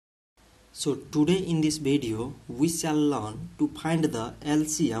So today in this video we shall learn to find the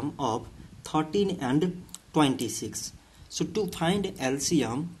LCM of 13 and 26. So to find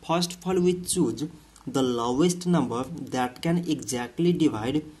LCM, first of all we choose the lowest number that can exactly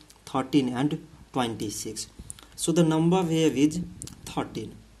divide 13 and 26. So the number here is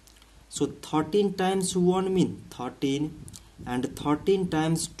 13. So 13 times 1 mean 13 and 13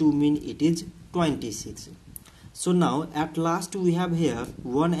 times 2 mean it is 26. So now at last we have here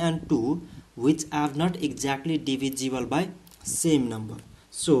 1 and 2 which are not exactly divisible by same number.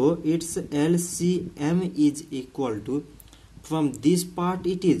 So its LCM is equal to, from this part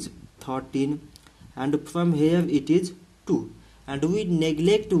it is 13 and from here it is 2. And we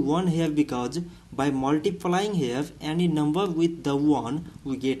neglect 1 here because by multiplying here any number with the 1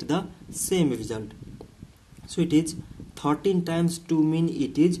 we get the same result. So it is 13 times 2 mean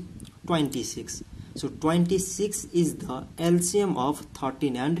it is 26. So 26 is the LCM of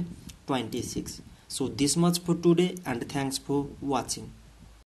 13 and 26. So this much for today and thanks for watching.